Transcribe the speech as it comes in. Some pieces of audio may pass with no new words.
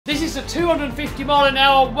is the 250 mile an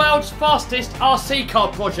hour world's fastest RC car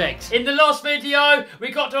project. In the last video,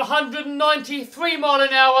 we got to 193 mile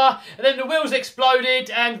an hour, and then the wheels exploded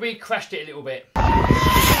and we crashed it a little bit.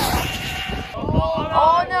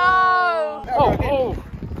 Oh no! Oh.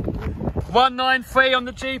 193 on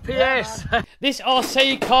the GPS. Yeah. This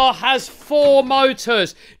RC car has 4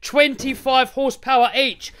 motors, 25 horsepower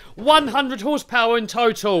each, 100 horsepower in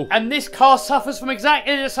total. And this car suffers from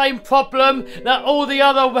exactly the same problem that all the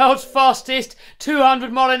other world's fastest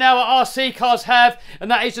 200 mile an hour RC cars have, and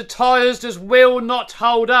that is the tyres just will not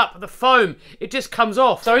hold up. The foam, it just comes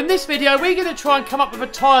off. So in this video, we're going to try and come up with a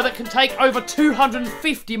tyre that can take over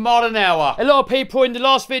 250 mile an hour. A lot of people in the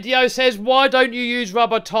last video says, why don't you use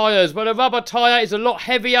rubber tyres? Well, a rubber tyre is a lot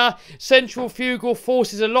heavier, central fugal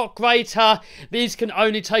force is a lot greater. These can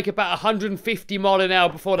only take about 150 mile an hour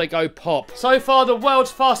before they go pop. So far, the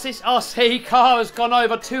world's fastest RC car has gone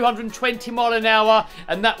over 220 mile an hour,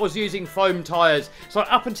 and that was using foam tyres. So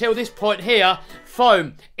up until this point here,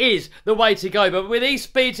 foam is the way to go. But with these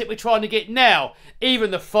speeds that we're trying to get now,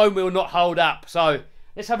 even the foam will not hold up. So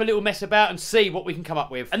let's have a little mess about and see what we can come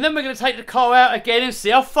up with. And then we're going to take the car out again and see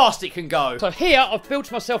how fast it can go. So here, I've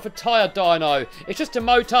built myself a tyre dyno. It's just a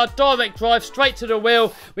motor, direct drive, straight to the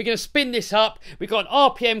wheel. We're going to spin this up. We've got an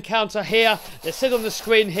RPM counter here that says on the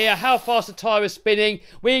screen here how fast the tyre is spinning.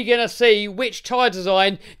 We're going to see which tyre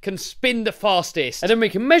design can spin the fastest. And then we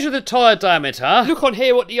can measure the tyre diameter. Look on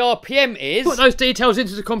here what the RPM is. Put those details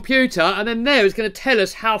into the computer, and then there is going to tell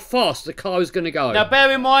us how fast the car is going to go. Now,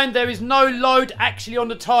 bear in mind, there is no load actually on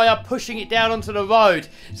the tyre pushing it down onto the road,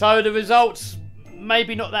 so the results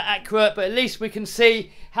maybe not that accurate, but at least we can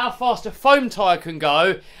see how fast a foam tyre can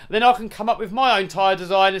go. Then I can come up with my own tyre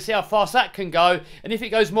design and see how fast that can go, and if it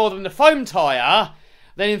goes more than the foam tyre,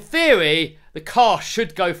 then in theory the car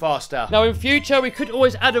should go faster. Now in future, we could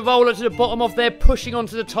always add a roller to the bottom of there pushing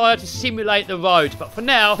onto the tyre to simulate the road. But for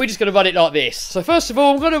now, we're just going to run it like this. So first of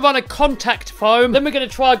all, I'm going to run a contact foam. Then we're going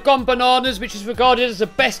to try Gone Bananas, which is regarded as the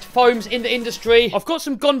best foams in the industry. I've got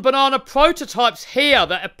some Gone Banana prototypes here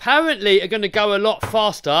that apparently are going to go a lot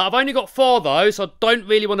faster. I've only got 4 though, so I don't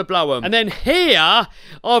really want to blow them. And then here,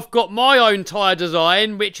 I've got my own tyre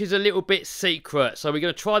design, which is a little bit secret. So we're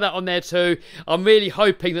going to try that on there too. I'm really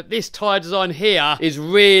hoping that this tyre design here is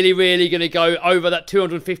really going to go over that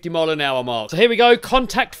 250 mile an hour mark. So here we go,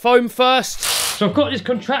 contact foam first. So I've got this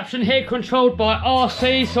contraption here controlled by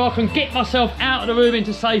RC, so I can get myself out of the room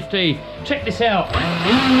into safety. Check this out.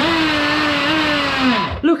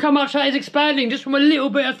 Look how much that is expanding just from a little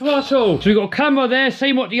bit of throttle. So we've got a camera there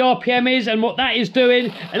seeing what the RPM is and what that is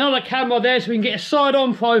doing. Another camera there so we can get a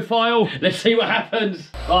side-on profile. Let's see what happens.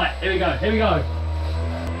 Right, here we go, here we go.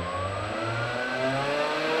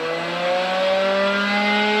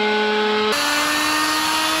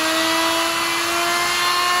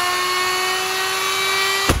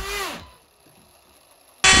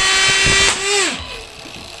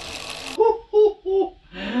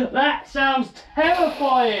 That sounds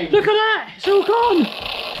terrifying. Look at that, it's all gone.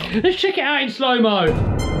 Let's check it out in slow-mo.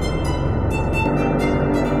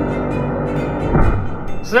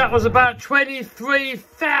 So that was about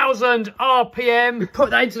 23,000 RPM. We put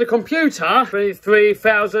that into the computer.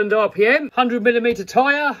 23,000 RPM, 100mm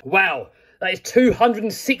tyre. Wow. That is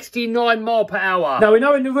 269 mile per hour. Now we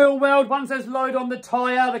know in the real world, once there's load on the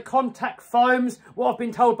tyre, the contact foams, what I've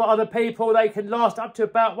been told by other people, they can last up to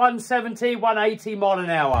about 170, 180 mile an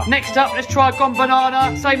hour. Next up, let's try Gone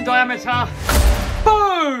Banana, same diameter.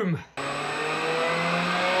 Boom!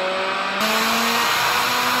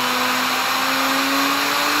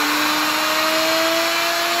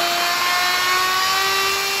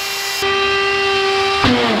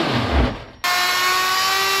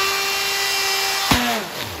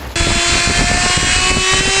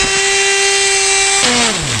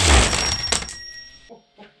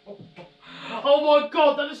 Oh my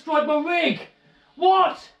god, that destroyed my rig!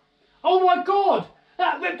 What? Oh my god!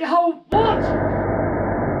 That ripped the whole... What?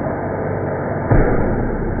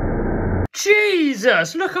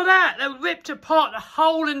 Jesus, look at that! That ripped apart the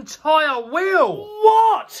whole entire wheel!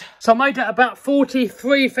 What? So I made that about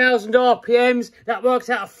 43,000 RPMs. That works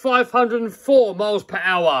out at 504 miles per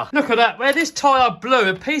hour. Look at that, where this tyre blew,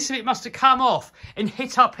 a piece of it must have come off and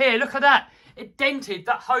hit up here. Look at that. It dented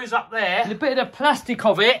that hose up there, and a bit of the plastic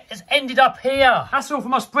of it has ended up here. That's all for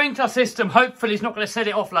my sprinkler system. Hopefully it's not going to set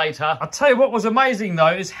it off later. I'll tell you what was amazing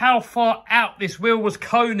though is how far out this wheel was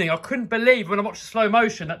coning. I couldn't believe when I watched the slow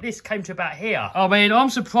motion that this came to about here. I mean, I'm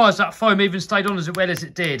surprised that foam even stayed on as well as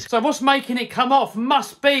it did. So what's making it come off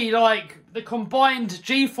must be like the combined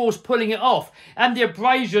G-force pulling it off and the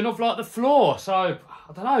abrasion of like the floor. So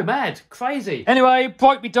I don't know, mad, crazy. Anyway,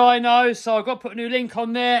 broke me dyno, so I've got to put a new link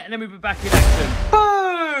on there, and then we'll be back in action.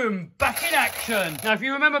 Boom! Back in action. Now, if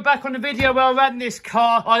you remember back on the video where I ran this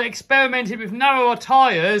car, I experimented with narrower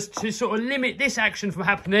tyres to sort of limit this action from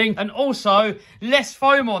happening, and also less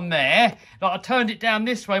foam on there. Like I turned it down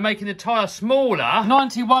this way, making the tyre smaller.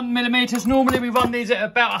 91 millimetres. Normally we run these at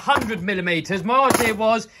about 100 millimetres. My idea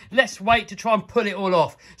was less weight to try and pull it all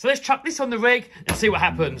off. So let's chuck this on the rig and see what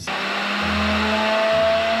happens.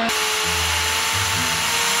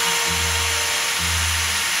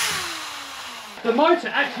 The motor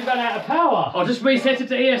actually ran out of power. I'll just reset it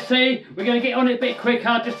to ESC. We're going to get on it a bit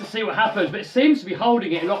quicker just to see what happens, but it seems to be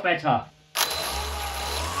holding it a lot better.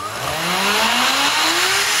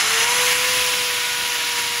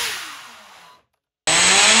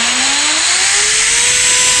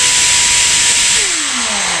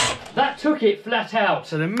 That took it flat out.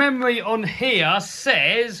 So the memory on here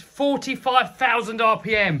says 45,000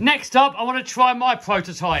 RPM. Next up, I want to try my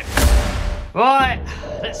prototype. Right,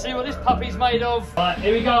 let's see what this puppy's made of. Right,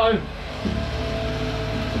 here we go.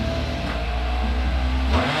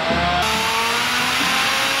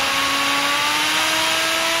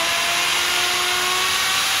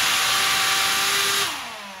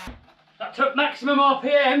 That took maximum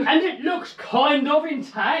RPM, and it looks kind of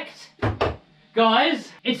intact.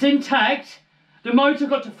 Guys, it's intact. The motor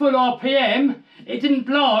got to full RPM. It didn't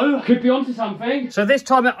blow. Could be onto something. So this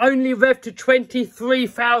time it only revved to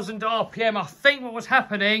 23,000 RPM. I think what was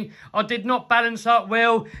happening, I did not balance up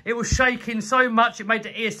well. It was shaking so much it made the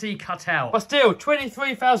ESC cut out. But still,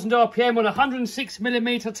 23,000 RPM on a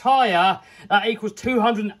 106mm tyre, that equals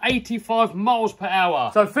 285 miles per hour.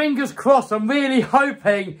 So fingers crossed, I'm really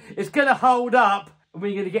hoping it's going to hold up and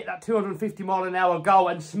we're going to get that 250 mile an hour goal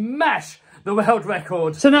and smash the world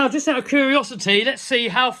record. So now, just out of curiosity, let's see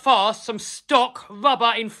how fast some stock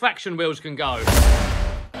rubber infraction wheels can go.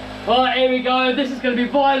 Right, here we go. This is going to be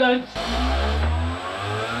violent.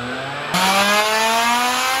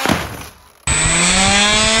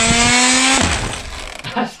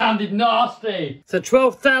 That sounded nasty. So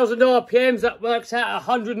 12,000 RPMs, that works out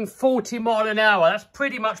 140 mile an hour. That's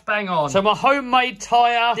pretty much bang on. So my homemade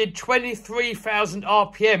tyre did 23,000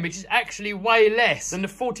 RPM, which is actually way less than the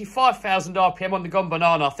 45,000 RPM on the Gone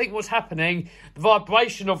Banana. I think what's happening, the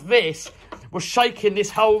vibration of this was shaking this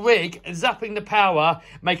whole rig, zapping the power,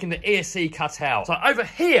 making the ESC cut out. So over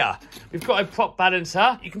here, we've got a prop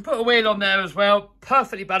balancer. You can put a wheel on there as well.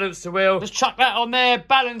 Perfectly balanced the wheel. Just chuck that on there,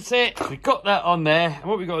 balance it. So we've got that on there. And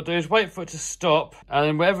what we've got to do is wait for it to stop. And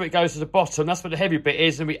then wherever it goes to the bottom, that's where the heavy bit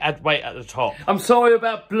is, and we add weight at the top. I'm sorry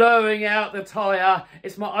about blurring out the tyre.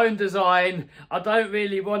 It's my own design. I don't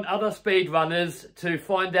really want other speedrunners to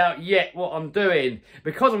find out yet what I'm doing.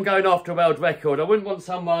 Because I'm going after a world record, I wouldn't want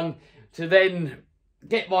someone to then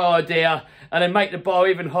get my idea and then make the bar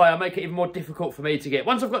even higher, make it even more difficult for me to get.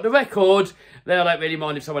 Once I've got the record, then I don't really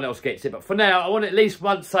mind if someone else gets it. But for now, I want to at least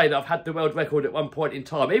once say that I've had the world record at one point in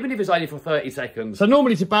time, even if it's only for 30 seconds. So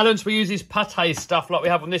normally to balance, we use this pate stuff like we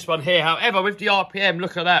have on this one here. However, with the RPM,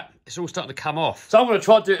 look at that. It's all starting to come off. So I'm going to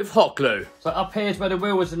try to do it with hot glue. So up here is where the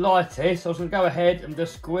wheel was the lightest. So I was going to go ahead and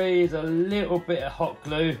just squeeze a little bit of hot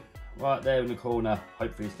glue right there in the corner.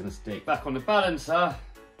 Hopefully it's going to stick. Back on the balancer.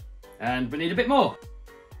 And we need a bit more.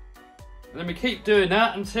 And then we keep doing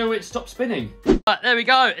that until it stops spinning. Right, there we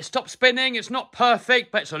go. It stopped spinning. It's not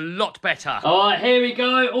perfect, but it's a lot better. All right, here we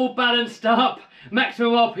go. All balanced up.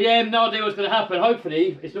 Maximum RPM. No idea what's going to happen.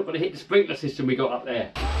 Hopefully, it's not going to hit the sprinkler system we got up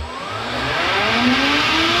there.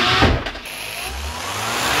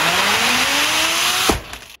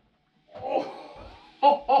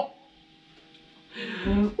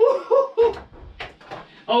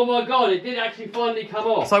 Oh my God, it did actually finally come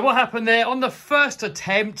off. So what happened there, on the first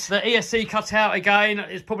attempt, the ESC cut out again.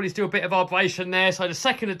 It's probably still a bit of vibration there. So the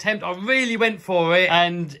second attempt, I really went for it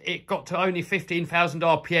and it got to only 15,000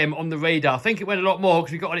 RPM on the reader. I think it went a lot more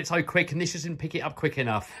because we got on it so quick and this just didn't pick it up quick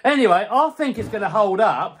enough. Anyway, I think it's going to hold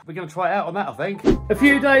up. We're going to try it out on that, I think. A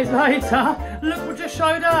few days later, look what just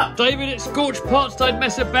showed up. David at Scorch Pots, don't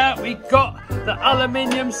mess about. We got the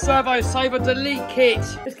aluminium servo saver delete kit.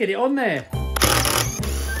 Let's get it on there.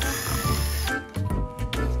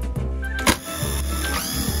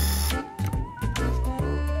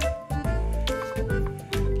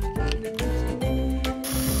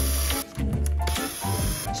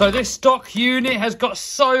 So this stock unit has got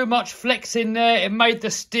so much flex in there, it made the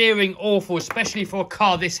steering awful, especially for a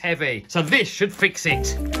car this heavy. So this should fix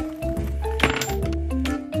it.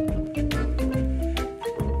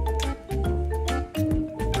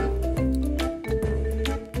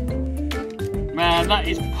 Man, that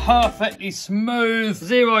is perfectly smooth.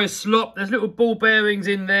 Zero slop. There's little ball bearings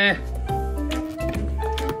in there.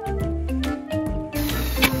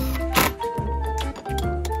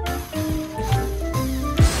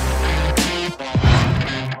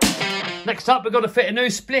 Next up, we've got to fit a new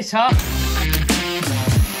splitter.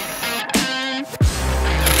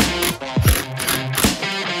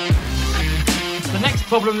 The next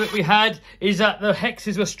problem that we had is that the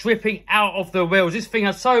hexes were stripping out of the wheels. This thing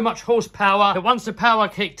has so much horsepower that once the power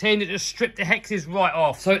kicked in, it just stripped the hexes right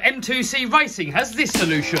off. So M2C Racing has this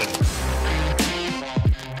solution.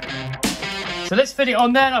 So let's fit it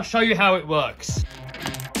on there and I'll show you how it works.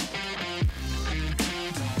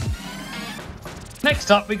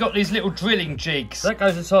 Next up, we got these little drilling jigs. That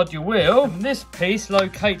goes inside your wheel, and this piece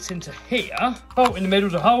locates into here. Bolt in the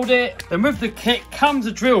middle to hold it. Then with the kit comes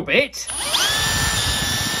a drill bit.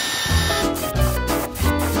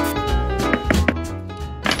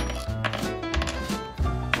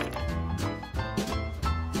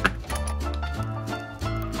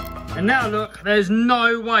 And now look, there's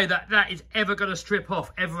no way that that is ever going to strip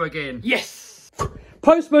off ever again. Yes!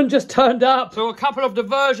 Postman just turned up. So a couple of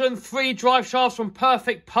diversion 3 drive shafts from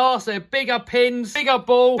Perfect Pass. They're bigger pins, bigger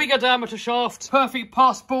ball, bigger diameter shaft, Perfect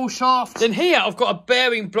Pass ball shaft. Then here I've got a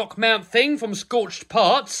bearing block mount thing from Scorched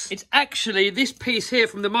Parts. It's actually this piece here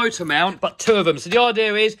from the motor mount, but 2 of them. So the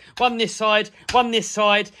idea is one this side,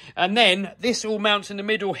 and then this all mounts in the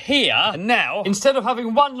middle here. And now, instead of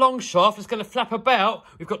having one long shaft that's going to flap about,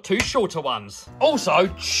 we've got 2 shorter ones. Also,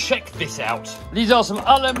 check this out. These are some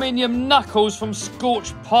aluminium knuckles from Scorched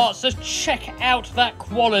Parts. Just check out that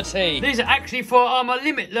quality. These are actually for Armour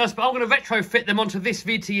Limitless, but I'm going to retrofit them onto this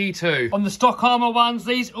VTE too. On the stock Armour ones,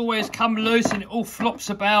 these always come loose and it all flops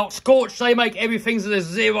about. Scorched, they make everything so there's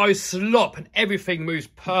 0 slop and everything moves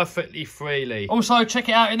perfectly freely. Also, check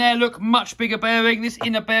it out in there. Look, much bigger bearing. This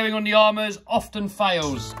inner bearing on the Armours often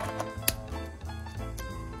fails.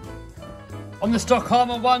 On the stock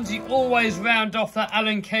Armour ones, you always round off that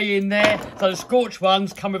Allen key in there. So the Scorched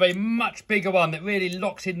ones come with a much bigger one that really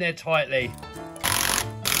locks in there tightly.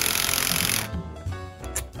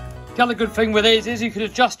 The other good thing with these is you can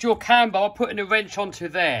adjust your camber by putting a wrench onto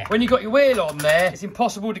there. When you've got your wheel on there, it's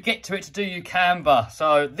impossible to get to it to do your camber.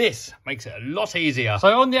 So this makes it a lot easier.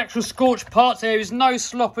 So on the actual Scorched Parts, there is no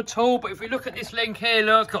slop at all. But if we look at this link here,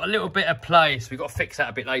 look, it's got a little bit of place. We've got to fix that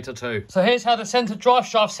a bit later too. So here's how the centre drive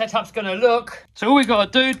shaft setup's going to look. So all we've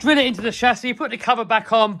got to do, drill it into the chassis, put the cover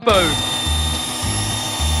back on, boom.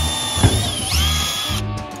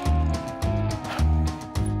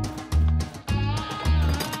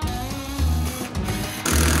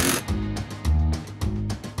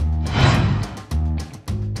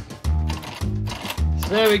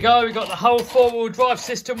 There we go, we've got the whole 4-wheel drive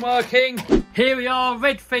system working. Here we are,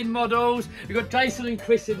 Redfin models. We've got Jason and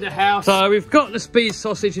Chris in the house. So we've got the speed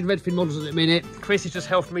sausage in Redfin models at the minute. Chris has just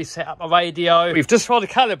helped me set up a radio. We've just tried to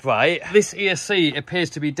calibrate. This ESC appears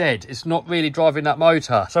to be dead. It's not really driving that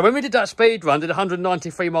motor. So when we did that speed run, did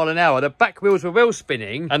 193 mile an hour, the back wheels were wheel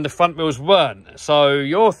spinning and the front wheels weren't. So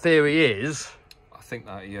your theory is? I think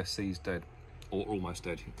that ESC is dead, or almost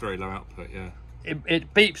dead. Very low output, yeah.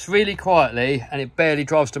 It beeps really quietly and it barely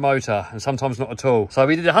drives the motor, and sometimes not at all. So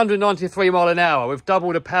we did 193 mile an hour with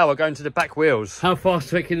double the power going to the back wheels. How fast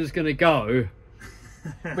do you reckon it's going to go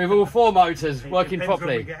with all 4 motors working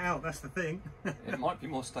properly? When we get out, that's the thing. It might be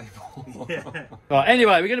more stable. Yeah. Right,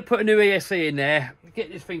 anyway, we're going to put a new ESC in there,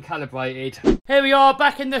 get this thing calibrated. Here we are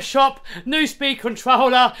back in the shop, new speed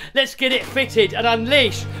controller. Let's get it fitted and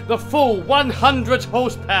unleash the full 100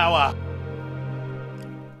 horsepower.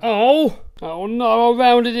 Oh no, I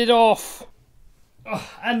rounded it off. Oh,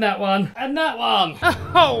 and that one, and that one.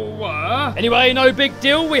 Oh, anyway, no big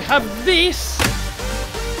deal, we have this.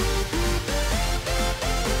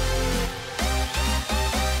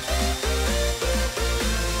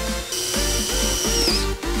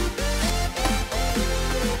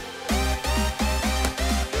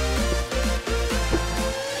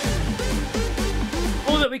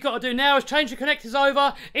 We've got to do now is change the connectors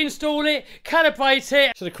over, install it, calibrate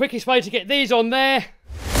it. So the quickest way to get these on there,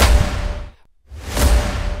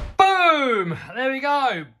 boom, there we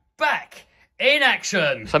go, back in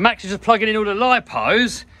action. So Max is just plugging in all the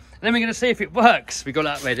lipos, and then we're going to see if it works. We got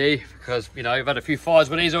that ready because, you know, we've had a few fires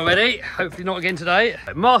with these already, hopefully not again today.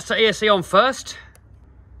 Master ESC on first,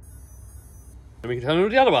 then we can turn on all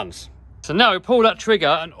the other ones. So now we pull that trigger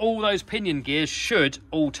and all those pinion gears should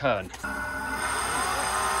all turn.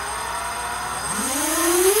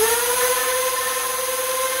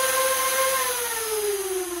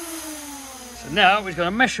 Now we're going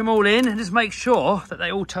to mesh them all in and just make sure that they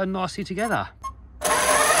all turn nicely together. There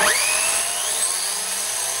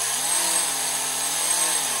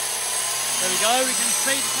we go, we can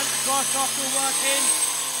see the centre drive shaft all working.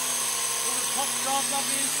 All the top shaft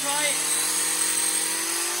lovely and straight.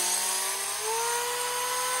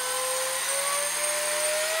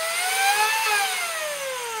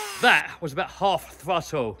 That was about half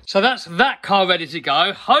throttle. So that's that car ready to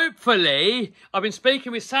go. Hopefully, I've been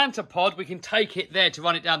speaking with Santa Pod, we can take it there to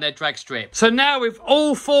run it down their drag strip. So now with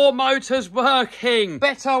all 4 motors working,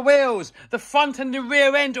 better wheels, the front and the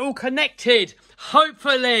rear end all connected,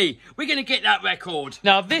 hopefully we're going to get that record.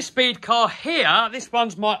 Now this speed car here, this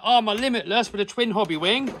one's my Armour Limitless with a twin hobby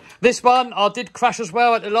wing. This one I did crash as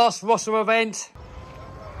well at the last Rosser event.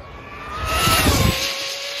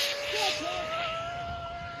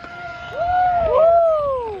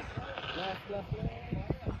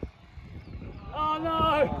 Oh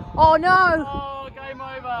no! Oh no! Oh, game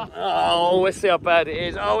over. Oh, let's see how bad it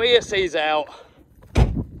is. Oh, ESC's out.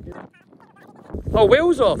 Oh,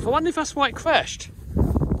 wheels off. I wonder if that's why it crashed.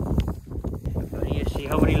 ESC,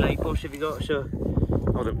 how many light posts have you got, sir?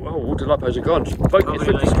 Oh, all the light posts are gone. Broken it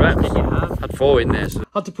through the straps. You have? Had 4 in there. So.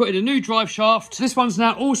 Had to put in a new drive shaft. This one's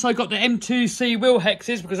now also got the M2C wheel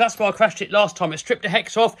hexes because that's why I crashed it last time. It stripped the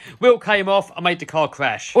hex off, wheel came off, I made the car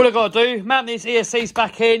crash. All I got to do, mount these ESCs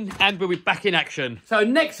back in and we'll be back in action. So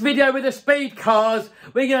next video with the speed cars,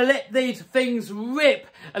 we're going to let these things rip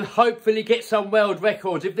and hopefully get some world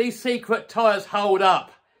records. If these secret tyres hold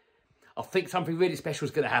up, I think something really special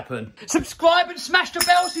is going to happen. Subscribe and smash the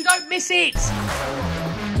bell so you don't miss it.